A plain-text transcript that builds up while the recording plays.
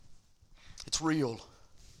It's real.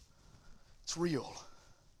 It's real.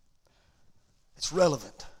 It's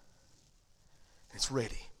relevant. It's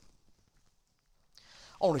ready.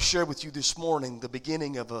 I want to share with you this morning the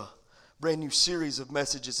beginning of a brand new series of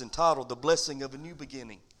messages entitled The Blessing of a New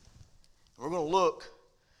Beginning. We're going to look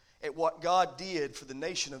at what God did for the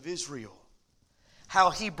nation of Israel,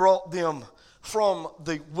 how He brought them from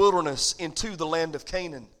the wilderness into the land of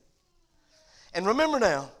Canaan. And remember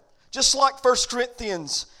now, just like 1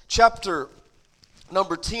 Corinthians chapter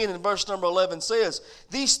number 10 and verse number 11 says,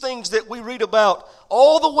 these things that we read about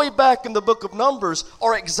all the way back in the book of Numbers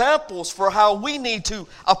are examples for how we need to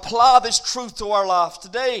apply this truth to our lives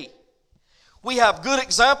today. We have good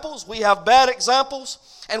examples, we have bad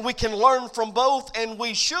examples, and we can learn from both, and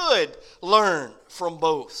we should learn from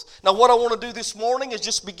both. Now, what I want to do this morning is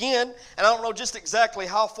just begin, and I don't know just exactly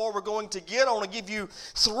how far we're going to get. I want to give you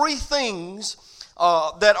three things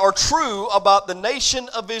that are true about the nation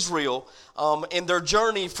of Israel in their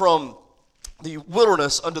journey from the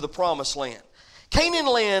wilderness unto the promised land. Canaan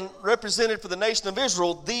land represented for the nation of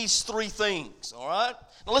Israel these three things, all right?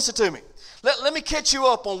 Now listen to me. Let me catch you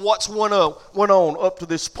up on what's went on up to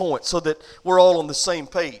this point so that we're all on the same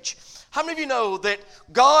page. How many of you know that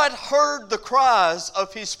God heard the cries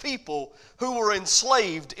of His people who were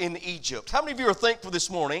enslaved in Egypt? How many of you are thankful this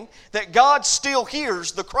morning that God still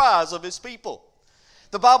hears the cries of His people?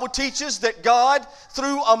 The Bible teaches that God,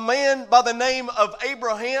 through a man by the name of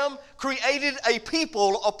Abraham, created a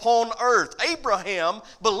people upon earth. Abraham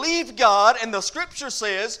believed God, and the Scripture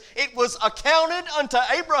says it was accounted unto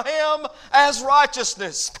Abraham as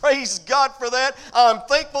righteousness. Praise God for that. I'm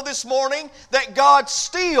thankful this morning that God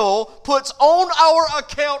still puts on our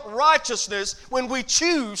account righteousness when we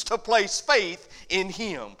choose to place faith in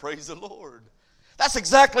Him. Praise the Lord. That's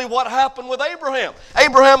exactly what happened with Abraham.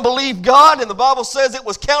 Abraham believed God, and the Bible says it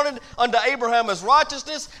was counted unto Abraham as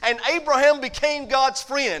righteousness, and Abraham became God's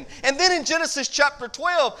friend. And then in Genesis chapter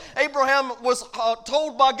 12, Abraham was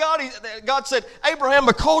told by God, God said, Abraham,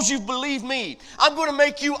 because you believe me, I'm going to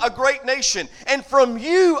make you a great nation. And from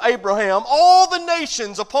you, Abraham, all the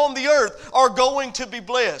nations upon the earth are going to be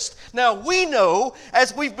blessed. Now we know,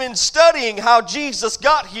 as we've been studying how Jesus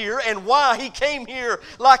got here and why He came here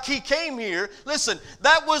like He came here, listen,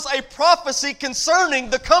 that was a prophecy concerning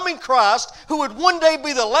the coming Christ who would one day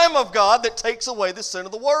be the Lamb of God that takes away the sin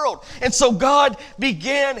of the world. And so God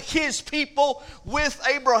began His people with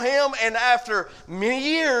Abraham, and after many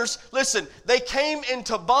years, listen, they came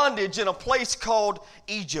into bondage in a place called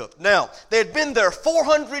Egypt. Now, they had been there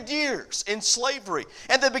 400 years in slavery,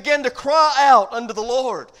 and they began to cry out unto the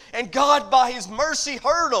Lord. And God, by His mercy,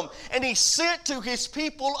 heard them, and He sent to His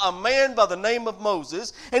people a man by the name of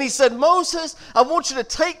Moses. And He said, Moses, I want you to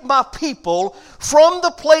take my people from the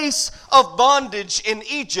place of bondage in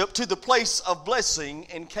Egypt to the place of blessing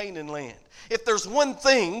in Canaan land. If there's one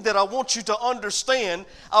thing that I want you to understand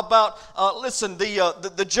about,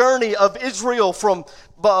 the journey of Israel from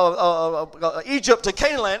Egypt to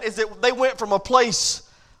Canaan land is that they went from a place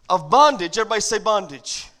of bondage, everybody say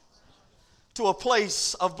bondage, to a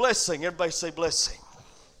place of blessing, everybody say blessing.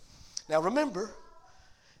 Now remember,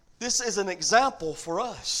 this is an example for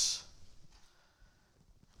us.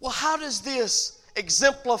 Well, how does this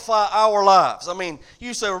exemplify our lives? I mean,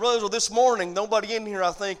 you say, well, this morning, nobody in here, I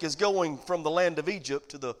think, is going from the land of Egypt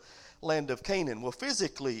to the land of Canaan. Well,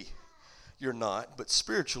 physically, you're not, but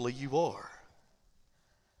spiritually, you are.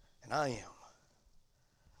 And I am.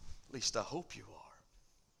 At least I hope you are.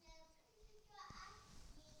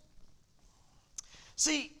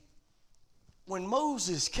 See, when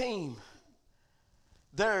Moses came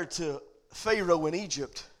there to Pharaoh in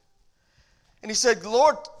Egypt, and he said,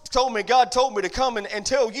 God told me to come and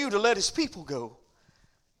tell you to let His people go.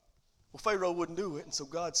 Well, Pharaoh wouldn't do it, and so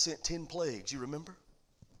God sent 10 plagues, you remember?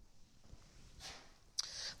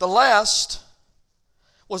 The last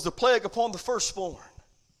was the plague upon the firstborn.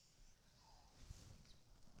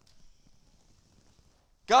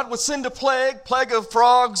 God would send a plague of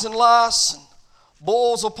frogs and lice, and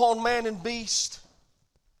boils upon man and beast.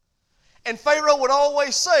 And Pharaoh would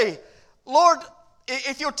always say, Lord,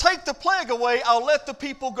 if you'll take the plague away, I'll let the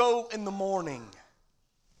people go in the morning.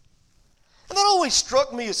 And that always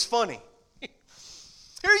struck me as funny.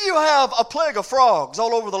 Here you have a plague of frogs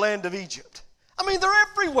all over the land of Egypt. I mean, they're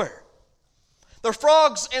everywhere. There are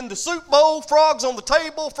frogs in the soup bowl, frogs on the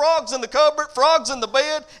table, frogs in the cupboard, frogs in the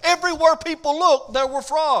bed. Everywhere people looked, there were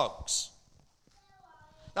frogs.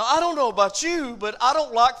 Now, I don't know about you, but I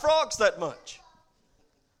don't like frogs that much.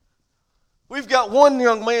 We've got one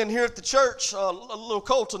young man here at the church, a little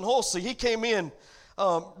Colton Halsey. He came in,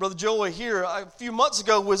 Brother Joey here a few months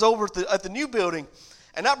ago, was over at the new building,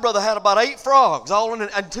 and that brother had about 8 frogs all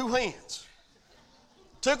in 2 hands.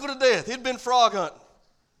 Tickled to death. He'd been frog hunting.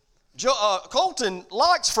 Colton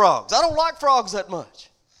likes frogs. I don't like frogs that much.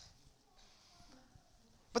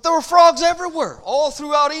 But there were frogs everywhere, all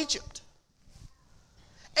throughout Egypt.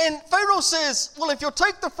 And Pharaoh says, well, if you'll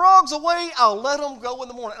take the frogs away, I'll let them go in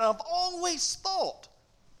the morning. And I've always thought,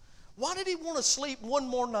 why did he want to sleep one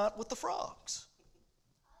more night with the frogs?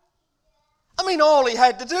 I mean, all he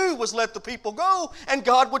had to do was let the people go, and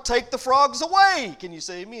God would take the frogs away. Can you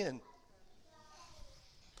say amen?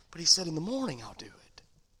 But he said, in the morning I'll do it.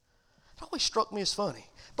 It always struck me as funny,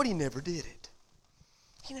 but he never did it.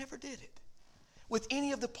 He never did it with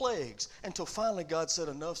any of the plagues until finally God said,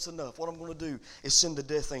 enough's enough. What I'm going to do is send the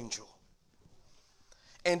death angel.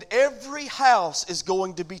 And every house is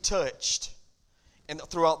going to be touched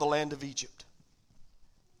throughout the land of Egypt.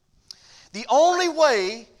 The only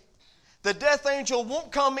way the death angel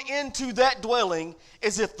won't come into that dwelling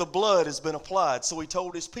is if the blood has been applied. So he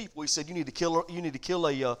told his people, he said, you need to kill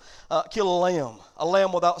a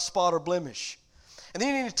lamb without spot or blemish. And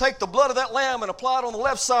then you need to take the blood of that lamb and apply it on the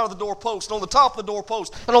left side of the doorpost, and on the top of the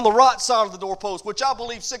doorpost, and on the right side of the doorpost, which I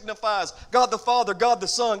believe signifies God the Father, God the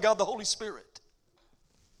Son, God the Holy Spirit.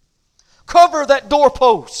 Cover that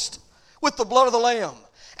doorpost with the blood of the lamb.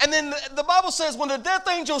 And then the Bible says when the death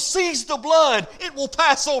angel sees the blood, it will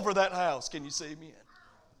pass over that house. Can you say amen?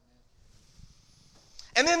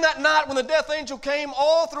 And then that night when the death angel came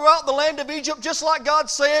all throughout the land of Egypt, just like God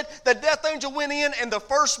said, the death angel went in and the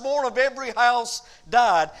firstborn of every house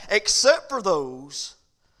died, except for those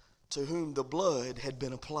to whom the blood had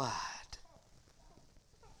been applied.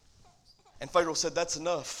 And Pharaoh said, that's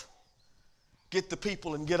enough. Get the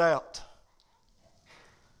people and get out.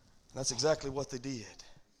 And that's exactly what they did.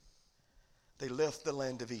 They left the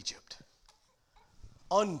land of Egypt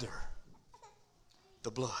under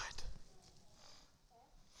the blood.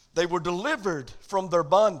 They were delivered from their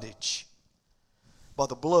bondage by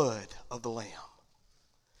the blood of the Lamb.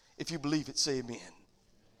 If you believe it, say amen.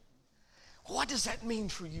 What does that mean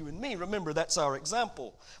for you and me? Remember, that's our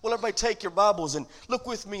example. Well, everybody take your Bibles and look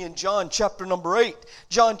with me in John chapter number 8.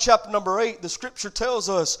 John chapter number 8, the scripture tells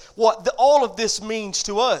us what all of this means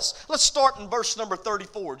to us. Let's start in verse number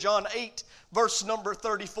 34. John 8, verse number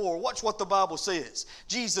 34. Watch what the Bible says.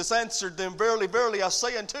 Jesus answered them, verily, verily, I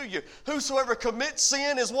say unto you, whosoever commits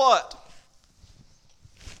sin is what?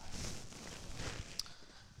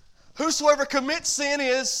 Whosoever commits sin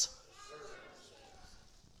is...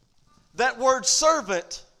 That word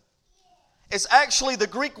servant is actually the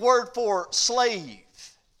Greek word for slave.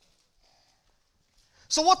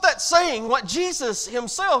 So what that's saying, what Jesus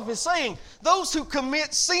himself is saying, those who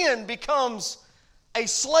commit sin becomes a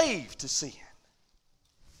slave to sin.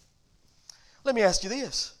 Let me ask you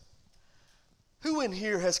this. Who in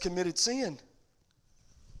here has committed sin?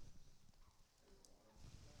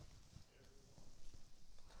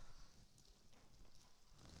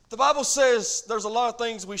 The Bible says there's a lot of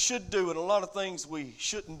things we should do and a lot of things we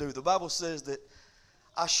shouldn't do. The Bible says that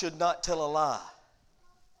I should not tell a lie.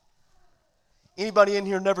 Anybody in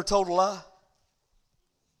here never told a lie?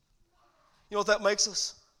 You know what that makes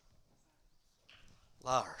us?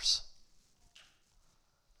 Liars.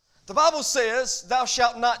 The Bible says, thou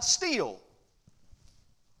shalt not steal.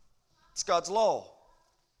 It's God's law.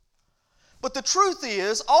 But the truth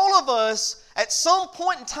is, all of us, at some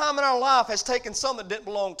point in time in our life, has taken something that didn't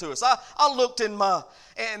belong to us. I looked in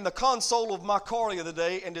the console of my car the other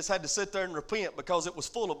day and just had to sit there and repent because it was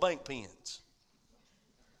full of bank pens.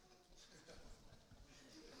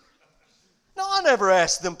 No, I never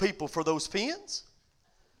asked them people for those pens.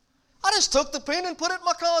 I just took the pen and put it in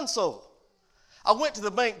my console. I went to the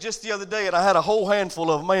bank just the other day and I had a whole handful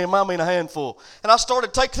of them. I mean a handful. And I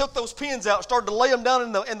took those pens out, started to lay them down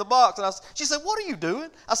in the box. And she said, what are you doing?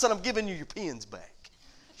 I said, I'm giving you your pens back.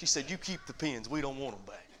 She said, you keep the pens. We don't want them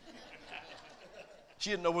back. She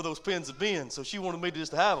didn't know where those pens had been, so she wanted me to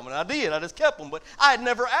just have them. And I did. I just kept them. But I had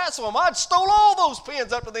never asked for them. I'd stole all those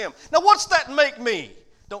pens after them. Now, what's that make me?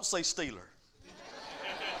 Don't say stealer.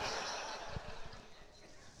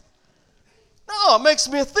 No, it makes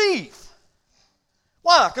me a thief.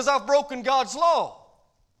 Why? Because I've broken God's law.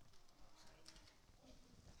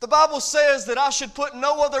 The Bible says that I should put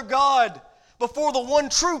no other God before the one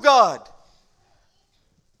true God.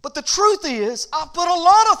 But the truth is, I've put a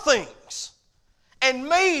lot of things and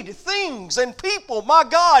made things and people, my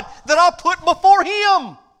God, that I put before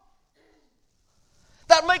Him.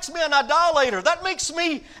 That makes me an idolater. That makes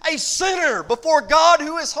me a sinner before God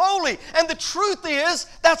who is holy. And the truth is,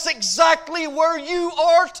 that's exactly where you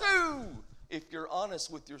are too, if you're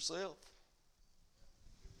honest with yourself.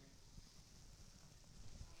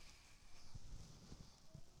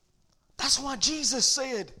 That's why Jesus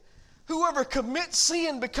said, Whoever commits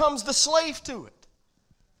sin becomes the slave to it.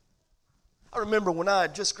 I remember when I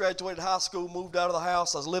had just graduated high school, moved out of the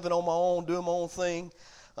house. I was living on my own, doing my own thing.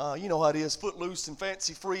 You know how it is, footloose and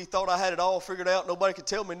fancy-free. Thought I had it all figured out. Nobody could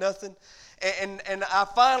tell me nothing. And I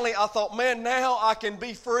thought, man, now I can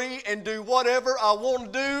be free and do whatever I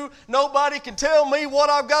want to do. Nobody can tell me what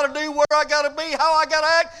I've got to do, where I got to be, how I got to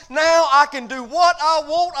act. Now I can do what I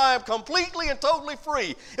want. I am completely and totally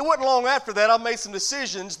free. It wasn't long after that I made some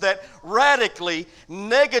decisions that radically,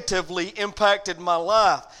 negatively impacted my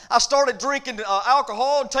life. I started drinking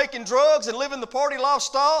alcohol and taking drugs and living the party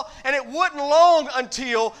lifestyle, and it wasn't long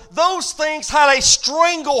until those things had a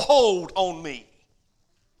stranglehold on me.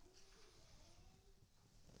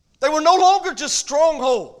 They were no longer just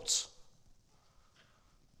strongholds.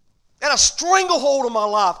 They had a stranglehold on my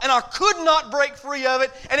life, and I could not break free of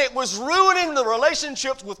it, and it was ruining the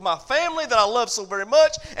relationships with my family that I love so very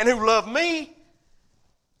much and who love me.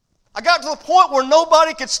 I got to the point where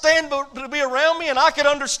nobody could stand to be around me, and I could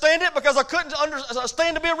understand it because I couldn't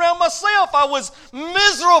stand to be around myself. I was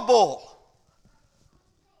miserable.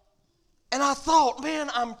 And I thought,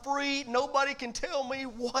 man, I'm free. Nobody can tell me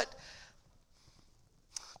what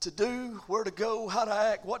to do, where to go, how to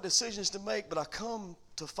act, what decisions to make, but I come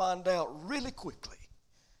to find out really quickly.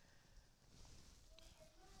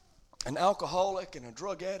 An alcoholic and a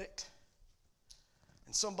drug addict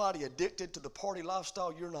and somebody addicted to the party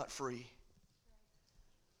lifestyle, you're not free.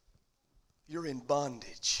 You're in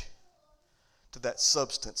bondage to that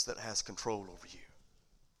substance that has control over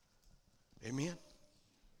you. Amen?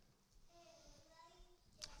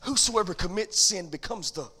 Whosoever commits sin becomes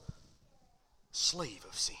the slave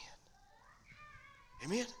of sin.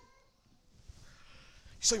 Amen?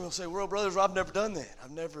 You say, well, brothers, I've never done that.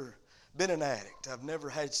 I've never been an addict. I've never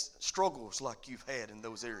had struggles like you've had in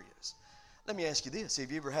those areas. Let me ask you this.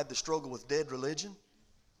 Have you ever had the struggle with dead religion?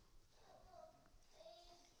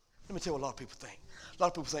 Let me tell you what a lot of people think. A lot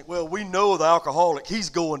of people think, well, we know the alcoholic, he's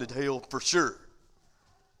going to hell for sure.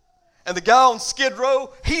 And the guy on Skid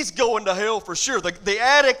Row, he's going to hell for sure. The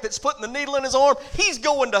addict that's putting the needle in his arm, he's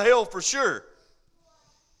going to hell for sure.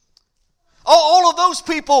 All of those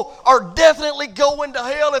people are definitely going to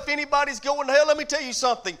hell. If anybody's going to hell, let me tell you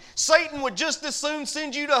something. Satan would just as soon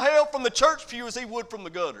send you to hell from the church pew as he would from the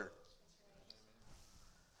gutter.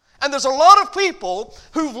 And there's a lot of people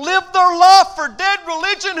who've lived their life for dead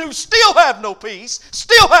religion who still have no peace,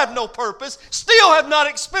 still have no purpose, still have not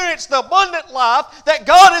experienced the abundant life that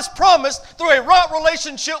God has promised through a right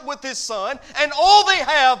relationship with His Son. And all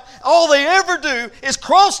they ever do is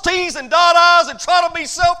cross T's and dot I's and try to be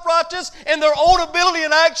self-righteous in their own ability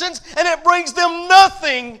and actions, and it brings them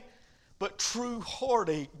nothing but true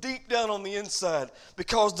heartache deep down on the inside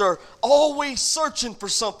because they're always searching for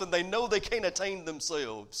something they know they can't attain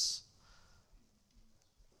themselves.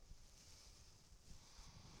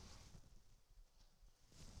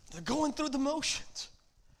 They're going through the motions,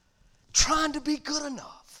 trying to be good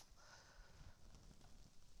enough.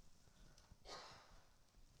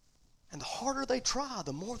 And the harder they try,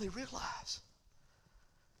 the more they realize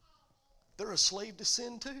they're a slave to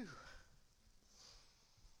sin too.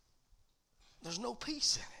 There's no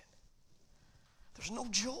peace in it. There's no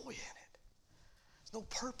joy in it. There's no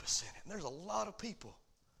purpose in it. And there's a lot of people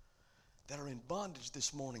that are in bondage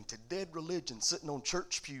this morning to dead religion sitting on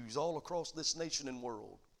church pews all across this nation and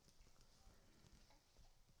world.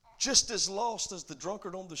 Just as lost as the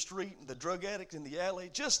drunkard on the street and the drug addict in the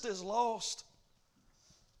alley, just as lost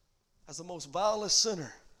as the most vilest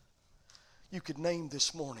sinner you could name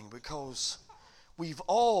this morning, because we've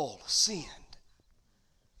all sinned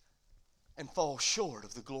and fall short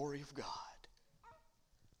of the glory of God.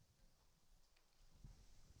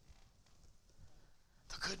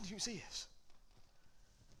 The good news is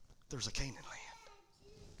there's a Canaan land.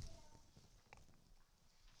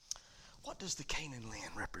 What does the Canaan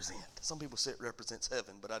land represent? Some people say it represents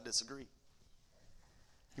heaven, but I disagree.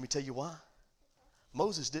 Let me tell you why.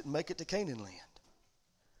 Moses didn't make it to Canaan land.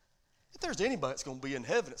 If there's anybody that's going to be in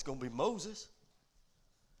heaven, it's going to be Moses.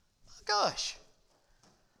 My gosh.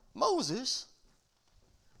 Moses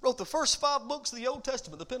wrote the first 5 books of the Old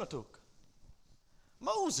Testament, the Pentateuch.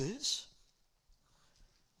 Moses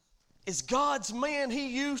is God's man He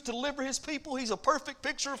used to deliver His people. He's a perfect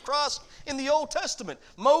picture of Christ in the Old Testament.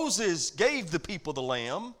 Moses gave the people the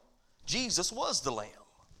lamb. Jesus was the lamb.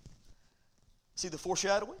 See the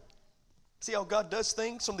foreshadowing? See how God does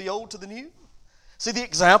things from the old to the new? See the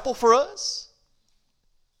example for us?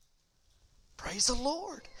 Praise the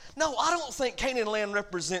Lord. No, I don't think Canaan land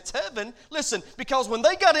represents heaven. Listen, because when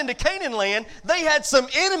they got into Canaan land, they had some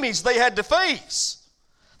enemies they had to face.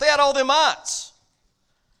 They had all them ites.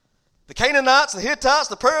 The Canaanites, the Hittites,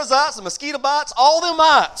 the Perizzites, the mosquito bites, all them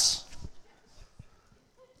mites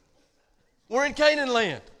were in Canaan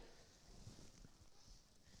land.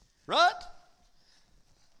 Right?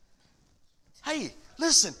 Hey,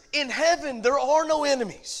 listen, in heaven there are no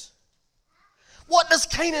enemies. What does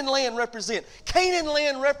Canaan land represent? Canaan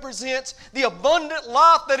land represents the abundant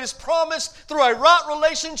life that is promised through a right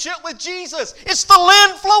relationship with Jesus. It's the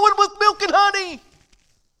land flowing with milk and honey.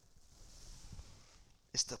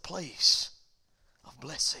 It's the place of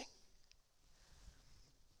blessing.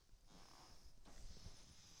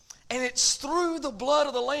 And it's through the blood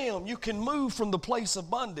of the Lamb you can move from the place of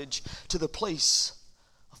bondage to the place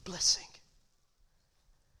of blessing.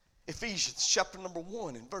 Ephesians chapter number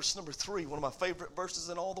 1 and verse number 3, one of my favorite verses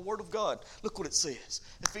in all the Word of God. Look what it says.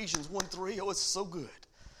 Ephesians 1:3. Oh, it's so good.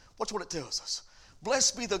 Watch what it tells us.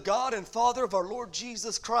 Blessed be the God and Father of our Lord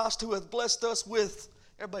Jesus Christ, who hath blessed us with,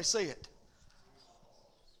 everybody say it.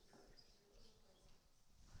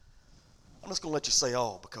 I'm just going to let you say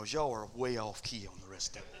all because y'all are way off key on the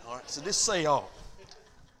rest of it. All right, so just say all.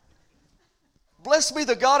 Blessed be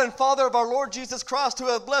the God and Father of our Lord Jesus Christ, who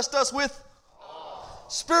hath blessed us with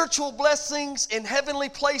spiritual blessings in heavenly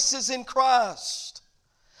places in Christ.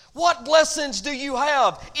 What blessings do you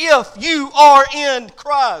have if you are in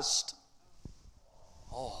Christ?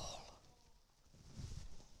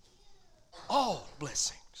 All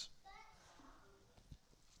blessings.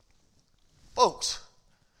 Folks,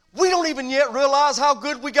 we don't even yet realize how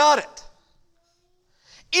good we got it.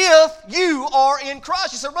 If you are in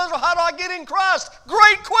Christ. You say, Brother, how do I get in Christ?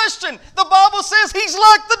 Great question. The Bible says He's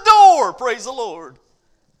like the door. Praise the Lord.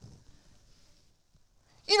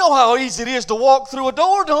 You know how easy it is to walk through a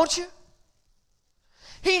door, don't you?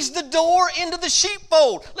 He's the door into the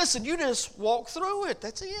sheepfold. Listen, you just walk through it.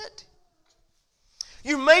 That's it.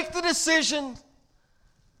 You make the decision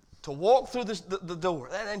to walk through the door.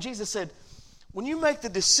 And Jesus said, when you make the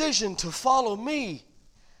decision to follow me,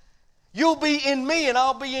 you'll be in me and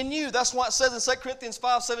I'll be in you. That's why it says in 2 Corinthians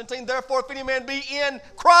 5:17, therefore if any man be in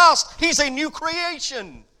Christ, he's a new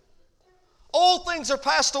creation. Old things are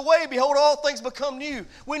passed away. Behold, all things become new.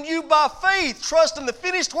 When you by faith trust in the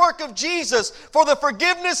finished work of Jesus for the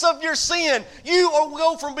forgiveness of your sin, you will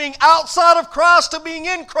go from being outside of Christ to being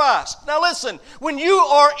in Christ. Now listen, when you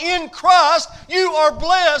are in Christ, you are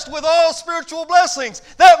blessed with all spiritual blessings.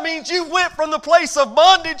 That means you went from the place of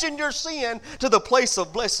bondage in your sin to the place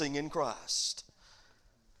of blessing in Christ.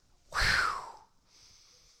 Whew.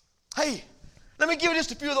 Hey, let me give you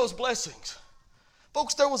just a few of those blessings.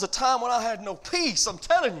 Folks, there was a time when I had no peace. I'm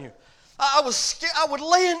telling you. I was scared. I would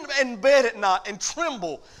lay in bed at night and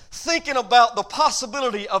tremble thinking about the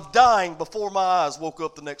possibility of dying before my eyes woke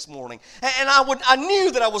up the next morning. And I knew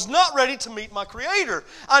that I was not ready to meet my Creator.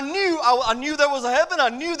 I knew there was a heaven. I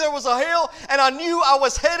knew there was a hell. And I knew I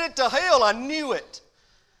was headed to hell. I knew it.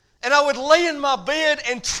 And I would lay in my bed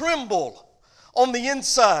and tremble on the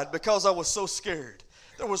inside because I was so scared.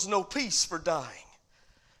 There was no peace for dying.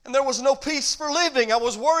 And there was no peace for living. I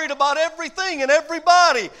was worried about everything and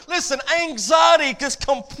everybody. Listen, anxiety just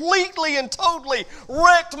completely and totally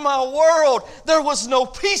wrecked my world. There was no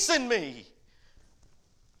peace in me.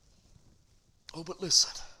 Oh, but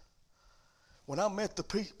listen. When I met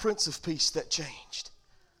the Prince of Peace, that changed.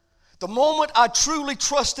 The moment I truly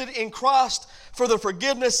trusted in Christ for the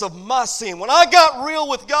forgiveness of my sin, when I got real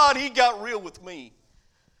with God, He got real with me.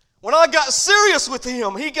 When I got serious with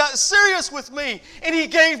Him, He got serious with me, and He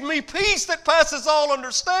gave me peace that passes all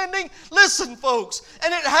understanding. Listen, folks,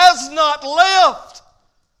 and it has not left.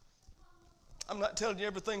 I'm not telling you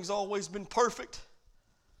everything's always been perfect.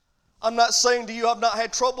 I'm not saying to you I've not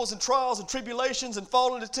had troubles and trials and tribulations and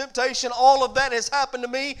fallen into temptation. All of that has happened to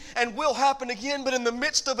me and will happen again. But in the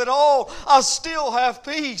midst of it all, I still have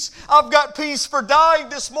peace. I've got peace for dying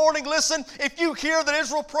this morning. Listen, if you hear that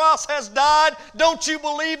Israel Price has died, don't you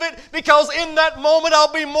believe it? Because in that moment,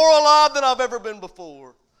 I'll be more alive than I've ever been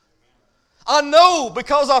before. I know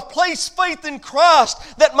because I've placed faith in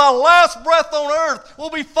Christ that my last breath on earth will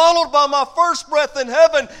be followed by my first breath in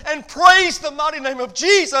heaven. And praise the mighty name of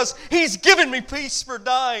Jesus. He's given me peace for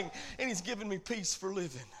dying and He's given me peace for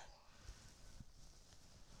living.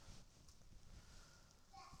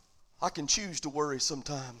 I can choose to worry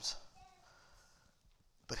sometimes,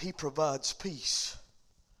 but He provides peace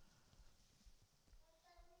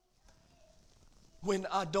when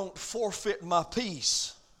I don't forfeit my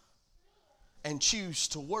peace and choose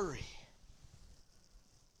to worry.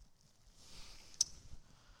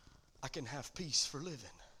 I can have peace for living.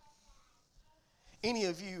 Any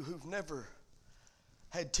of you who've never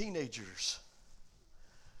had teenagers,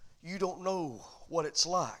 you don't know what it's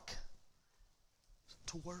like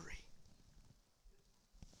to worry.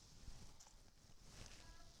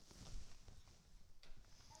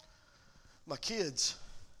 My kids,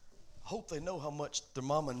 I hope they know how much their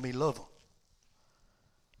mama and me love them.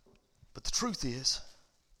 But the truth is,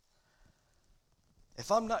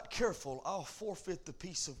 if I'm not careful, I'll forfeit the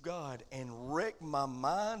peace of God and wreck my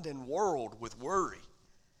mind and world with worry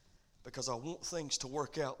because I want things to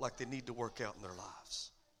work out like they need to work out in their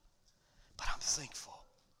lives. But I'm thankful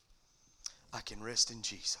I can rest in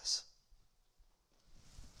Jesus.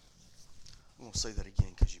 I'm going to say that again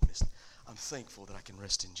because you missed it. I'm thankful that I can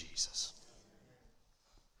rest in Jesus.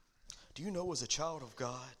 Do you know, as a child of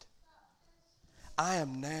God, I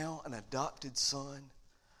am now an adopted son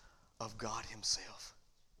of God Himself.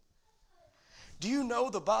 Do you know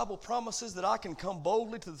the Bible promises that I can come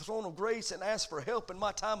boldly to the throne of grace and ask for help in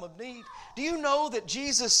my time of need? Do you know that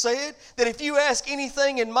Jesus said that if you ask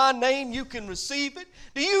anything in my name, you can receive it?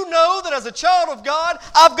 Do you know that as a child of God,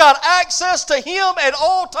 I've got access to Him at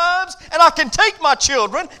all times, and I can take my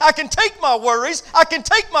children, I can take my worries, I can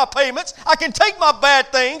take my payments, I can take my bad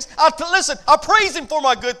things. I praise Him for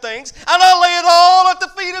my good things, and I lay it all at the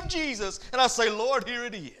feet of Jesus, and I say, Lord, here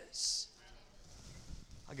it is.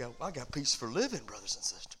 I got peace for living, brothers and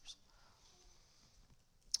sisters.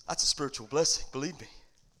 That's a spiritual blessing, believe me.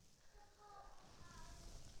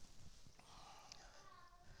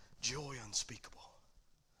 Joy unspeakable,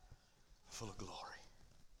 full of glory.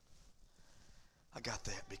 I got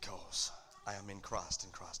that because I am in Christ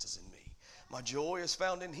and Christ is in me. My joy is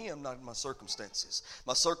found in Him, not in my circumstances.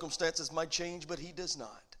 My circumstances might change, but He does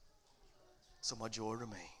not. So my joy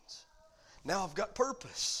remains. Now I've got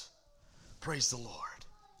purpose. Praise the Lord.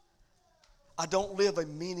 I don't live a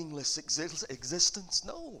meaningless existence.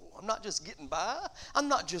 No, I'm not just getting by. I'm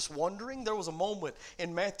not just wondering. There was a moment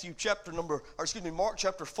in Mark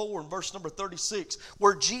chapter 4 and verse number 36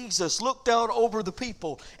 where Jesus looked out over the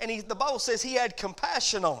people, and the Bible says He had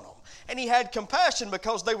compassion on them. And He had compassion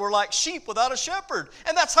because they were like sheep without a shepherd.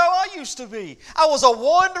 And that's how I used to be. I was a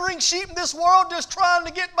wandering sheep in this world, just trying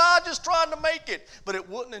to get by, just trying to make it. But it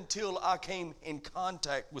wasn't until I came in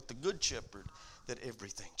contact with the good shepherd that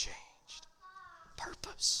everything changed.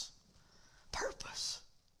 Purpose. Purpose.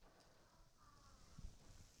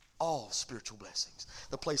 All spiritual blessings.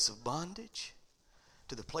 The place of bondage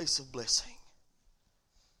to the place of blessing.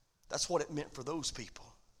 That's what it meant for those people.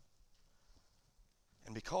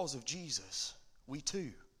 And because of Jesus, we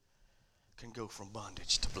too can go from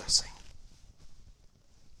bondage to blessing.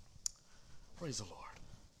 Praise the Lord.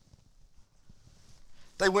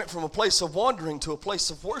 They went from a place of wandering to a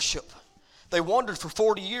place of worship. They wandered for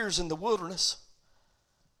 40 years in the wilderness.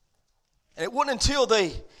 And it wasn't until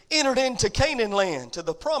they entered into Canaan land, to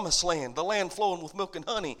the promised land, the land flowing with milk and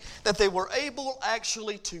honey, that they were able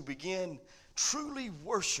actually to begin truly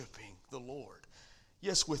worshiping the Lord.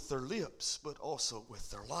 Yes, with their lips, but also with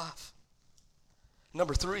their life.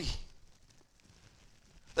 Number 3,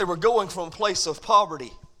 they were going from a place of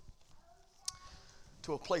poverty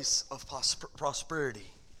to a place of prosperity.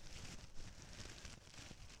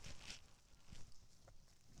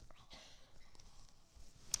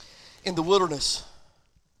 In the wilderness,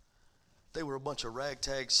 they were a bunch of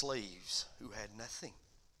ragtag slaves who had nothing.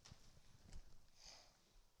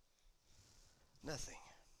 Nothing.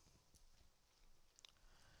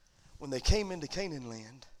 When they came into Canaan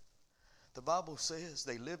land, the Bible says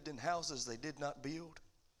they lived in houses they did not build,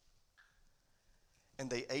 and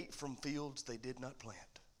they ate from fields they did not plant.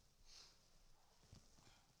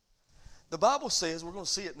 The Bible says, we're going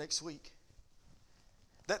to see it next week,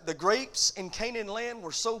 that the grapes in Canaan land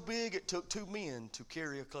were so big it took 2 men to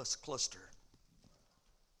carry a cluster.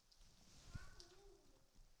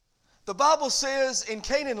 The Bible says in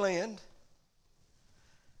Canaan land,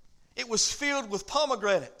 it was filled with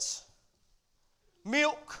pomegranates,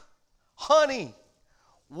 milk, honey,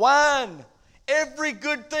 wine, every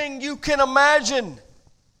good thing you can imagine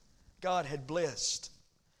God had blessed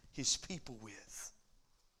His people with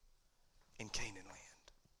in Canaan land.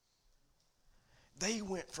 They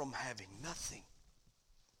went from having nothing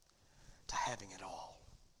to having it all.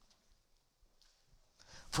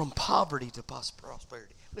 From poverty to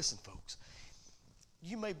prosperity. Listen, folks,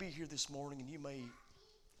 you may be here this morning and you may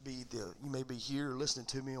be here listening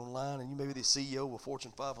to me online, and you may be the CEO of a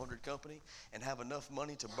Fortune 500 company and have enough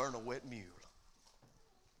money to burn a wet mule.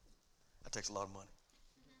 That takes a lot of money.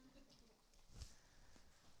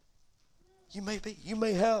 You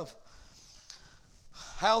may have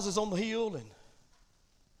houses on the hill and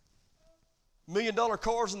 $1 million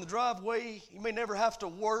cars in the driveway. You may never have to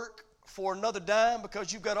work for another dime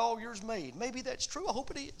because you've got all yours made. Maybe that's true. I hope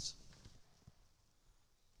it is.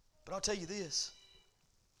 But I'll tell you this.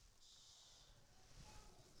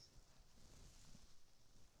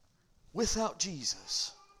 Without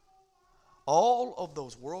Jesus, all of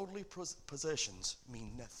those worldly possessions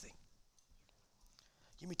mean nothing.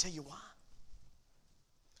 Let me tell you why.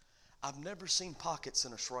 I've never seen pockets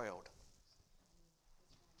in a shroud.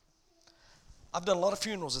 I've done a lot of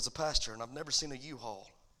funerals as a pastor, and I've never seen a U-Haul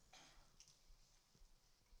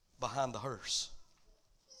behind the hearse.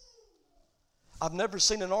 I've never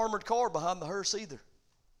seen an armored car behind the hearse either.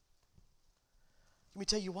 Let me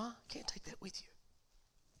tell you why. Can't take that with you.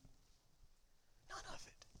 None of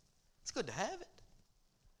it. It's good to have it.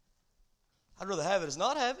 I'd rather have it as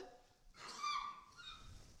not have it.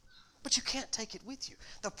 But you can't take it with you.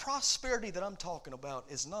 The prosperity that I'm talking about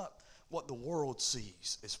is not what the world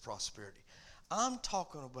sees as prosperity. I'm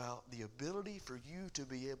talking about the ability for you to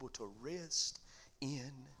be able to rest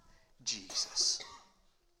in Jesus.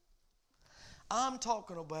 I'm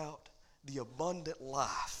talking about the abundant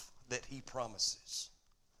life that he promises.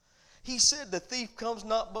 He said the thief comes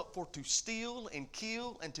not but for to steal and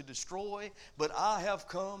kill and to destroy, but I have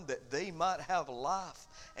come that they might have life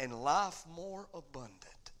and life more abundant.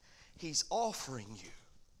 He's offering you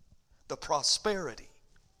the prosperity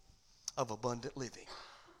of abundant living.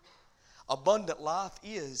 Abundant life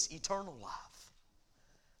is eternal life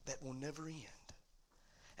that will never end.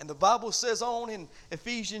 And the Bible says on in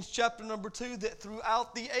Ephesians chapter number 2 that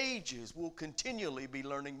throughout the ages we'll continually be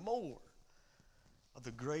learning more of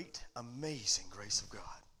the great, amazing grace of God.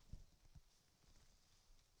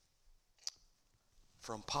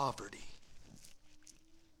 From poverty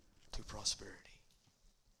to prosperity.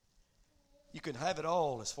 You can have it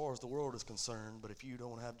all as far as the world is concerned, but if you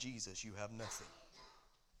don't have Jesus, you have nothing.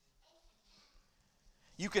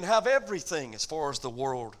 You can have everything as far as the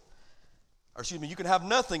world, you can have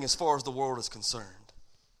nothing as far as the world is concerned.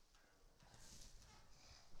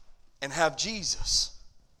 And have Jesus.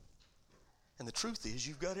 And the truth is,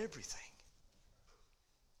 you've got everything.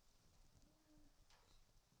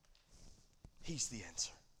 He's the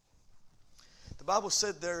answer. The Bible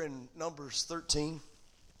said there in Numbers 13,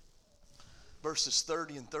 verses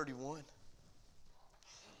 30 and 31.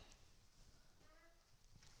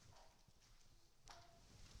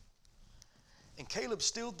 And Caleb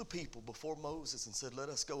stilled the people before Moses and said, let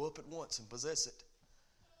us go up at once and possess it,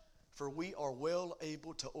 for we are well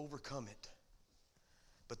able to overcome it.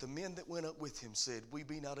 But the men that went up with him said, we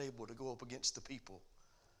be not able to go up against the people,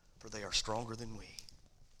 for they are stronger than we.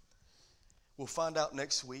 We'll find out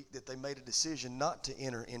next week that they made a decision not to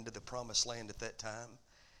enter into the promised land at that time.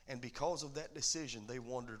 And because of that decision, they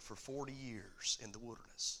wandered for 40 years in the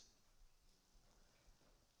wilderness.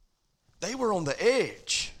 They were on the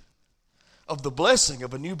edge of the blessing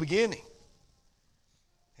of a new beginning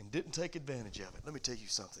and didn't take advantage of it. Let me tell you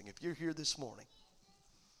something. If you're here this morning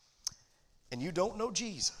and you don't know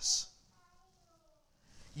Jesus,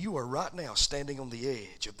 you are right now standing on the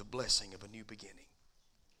edge of the blessing of a new beginning.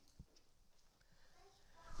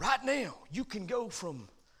 Right now, you can go from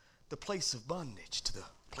the place of bondage to the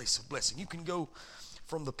place of blessing. You can go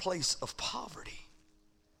from the place of poverty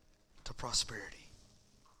to prosperity.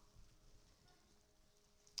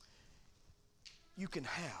 You can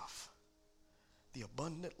have the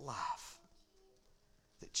abundant life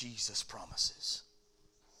that Jesus promises.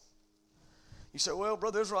 You say, well,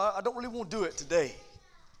 Brother Israel, I don't really want to do it today.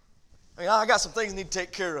 I mean, I got some things I need to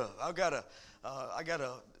take care of. I gotta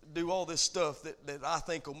do all this stuff that I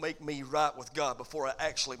think will make me right with God before I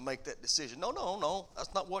actually make that decision. No.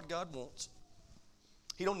 That's not what God wants.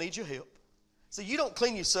 He don't need your help. See, you don't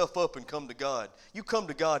clean yourself up and come to God. You come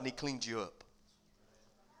to God and he cleans you up.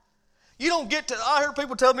 You don't get to, I heard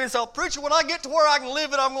people tell me this, preacher, when I get to where I can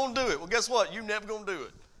live it, I'm going to do it. Well, guess what? You're never going to do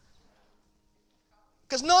it.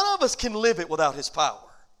 Because none of us can live it without his power.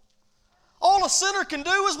 All a sinner can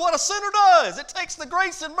do is what a sinner does. It takes the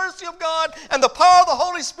grace and mercy of God and the power of the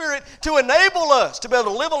Holy Spirit to enable us to be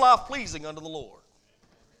able to live a life pleasing unto the Lord.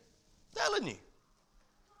 I'm telling you.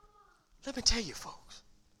 Let me tell you, folks.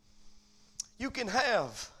 You can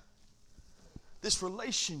have this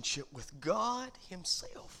relationship with God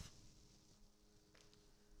himself.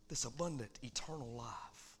 This abundant, eternal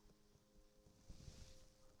life.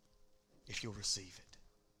 If you'll receive it.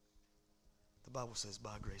 The Bible says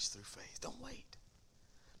by grace through faith. Don't wait.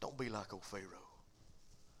 Don't be like old Pharaoh.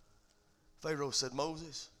 Pharaoh said,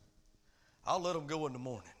 Moses, I'll let them go in the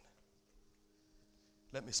morning.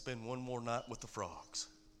 Let me spend one more night with the frogs.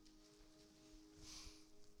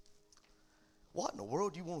 What in the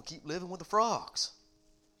world do you want to keep living with the frogs?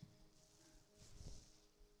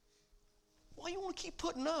 Why do you want to keep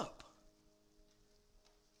putting up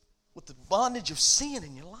with the bondage of sin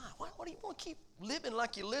in your life? Why do you want to keep living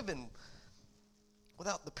like you're living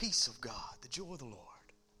without the peace of God, the joy of the Lord,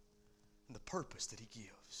 and the purpose that he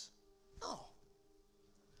gives? No.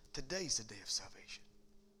 Today's the day of salvation.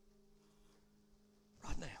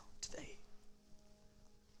 Right now, today.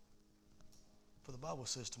 For the Bible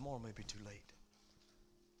says tomorrow may be too late.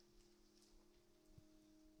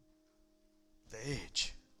 The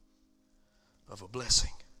edge of a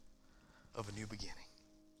blessing, of a new beginning.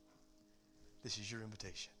 This is your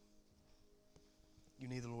invitation. You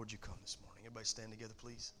need the Lord, you come this morning. Everybody stand together,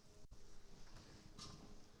 please.